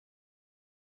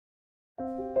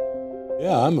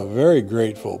Yeah, I'm a very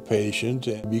grateful patient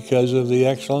because of the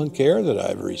excellent care that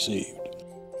I've received.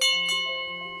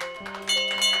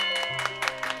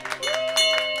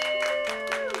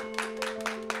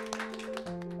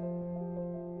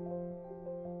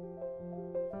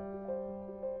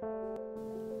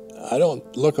 I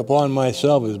don't look upon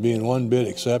myself as being one bit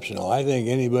exceptional. I think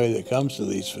anybody that comes to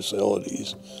these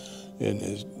facilities and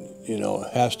is,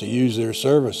 has to use their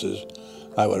services,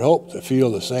 I would hope to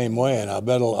feel the same way, and I'll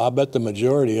bet the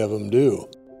majority of them do.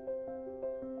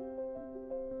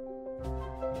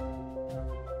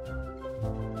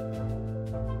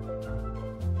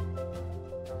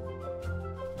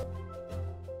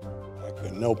 I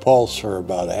had no pulse for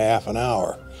about a half an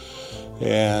hour.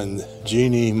 And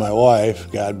Jeannie, my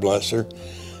wife, God bless her,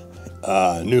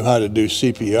 knew how to do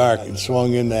CPR and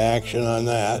swung into action on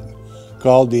that.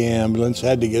 Called the ambulance,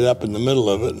 had to get up in the middle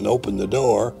of it and open the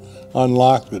door,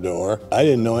 unlock the door. I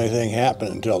didn't know anything happened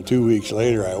until 2 weeks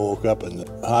later. I woke up in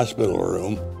the hospital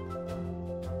room.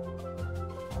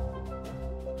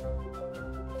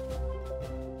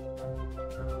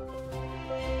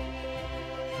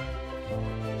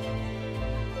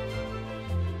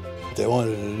 They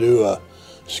wanted to do a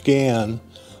scan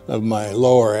of my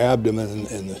lower abdomen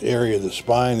in the area of the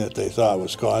spine that they thought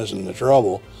was causing the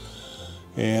trouble,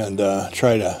 and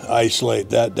try to isolate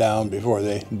that down before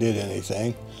they did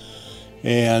anything.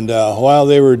 And while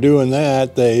they were doing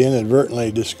that, they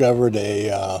inadvertently discovered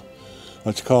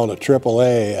what's called a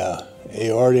AAA,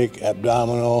 aortic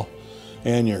abdominal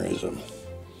aneurysm.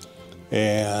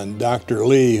 And Dr.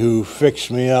 Lee, who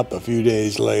fixed me up a few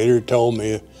days later, told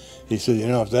me, he said,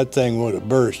 if that thing would have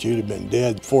burst, you'd have been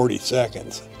dead 40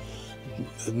 seconds. It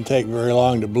doesn't take very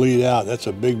long to bleed out. That's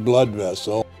a big blood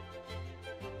vessel.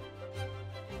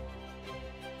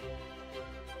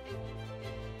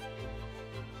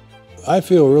 I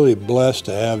feel really blessed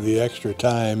to have the extra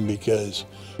time because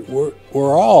we're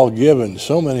all given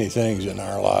so many things in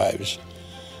our lives,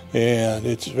 and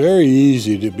it's very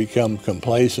easy to become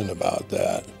complacent about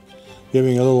that.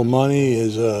 Giving a little money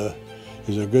is a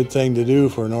good thing to do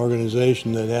for an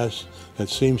organization that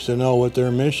seems to know what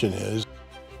their mission is.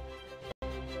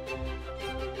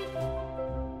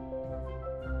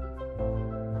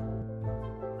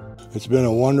 It's been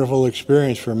a wonderful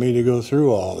experience for me to go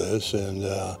through all this, and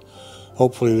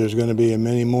hopefully there's going to be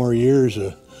many more years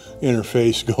of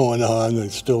interface going on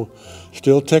that's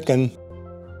still ticking.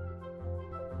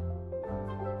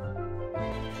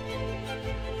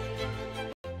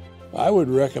 I would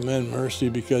recommend Mercy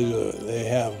because they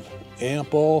have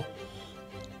ample,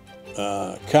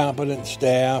 competent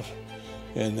staff,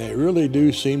 and they really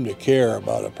do seem to care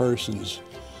about a person's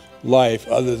life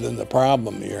other than the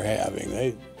problem you're having.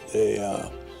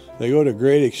 They go to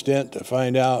great extent to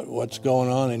find out what's going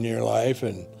on in your life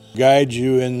and guide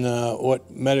you in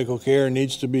what medical care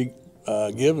needs to be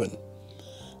given.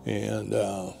 And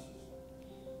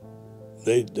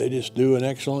they just do an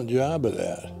excellent job of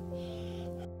that.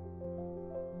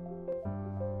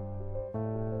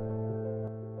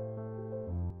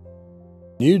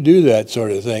 You do that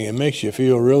sort of thing, it makes you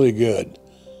feel really good.